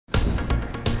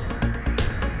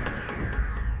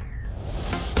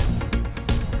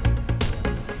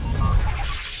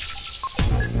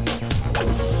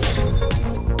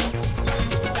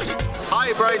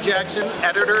Jackson,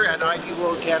 editor at IT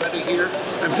World Canada here.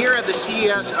 I'm here at the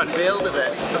CES Unveiled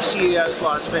event of CES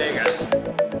Las Vegas.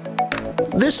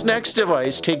 This next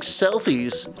device takes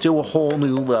selfies to a whole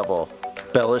new level.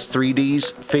 Bellus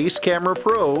 3D's Face Camera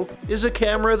Pro is a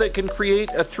camera that can create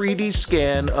a 3D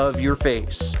scan of your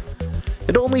face.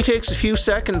 It only takes a few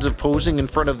seconds of posing in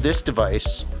front of this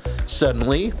device.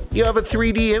 Suddenly, you have a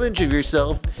 3D image of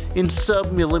yourself in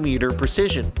sub-millimeter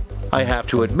precision. I have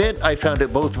to admit, I found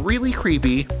it both really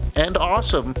creepy and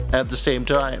awesome at the same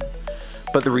time.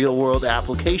 But the real-world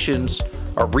applications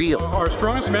are real. Our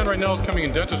strongest demand right now is coming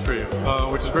in dentistry,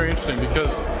 which is very interesting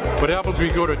because what happens when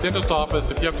you go to a dentist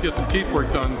office, if you have to get some teeth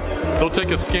work done, they'll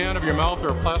take a scan of your mouth or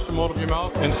a plaster mold of your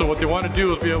mouth. And so what they want to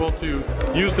do is be able to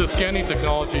use this scanning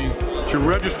technology to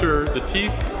register the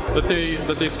teeth that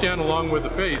they scan along with the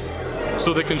face,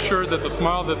 so they can ensure that the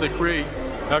smile that they create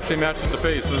actually matches the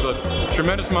face. And there's a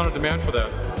tremendous amount of demand for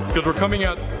that because we're coming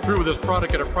through with this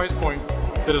product at a price point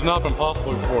that has not been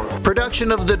possible before.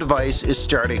 Production of the device is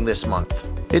starting this month.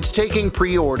 It's taking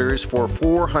pre-orders for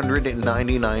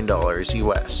 $499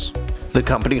 US. The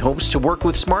company hopes to work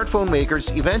with smartphone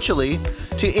makers eventually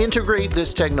to integrate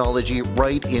this technology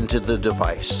right into the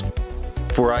device.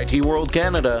 For IT World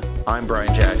Canada, I'm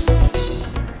Brian Jackson.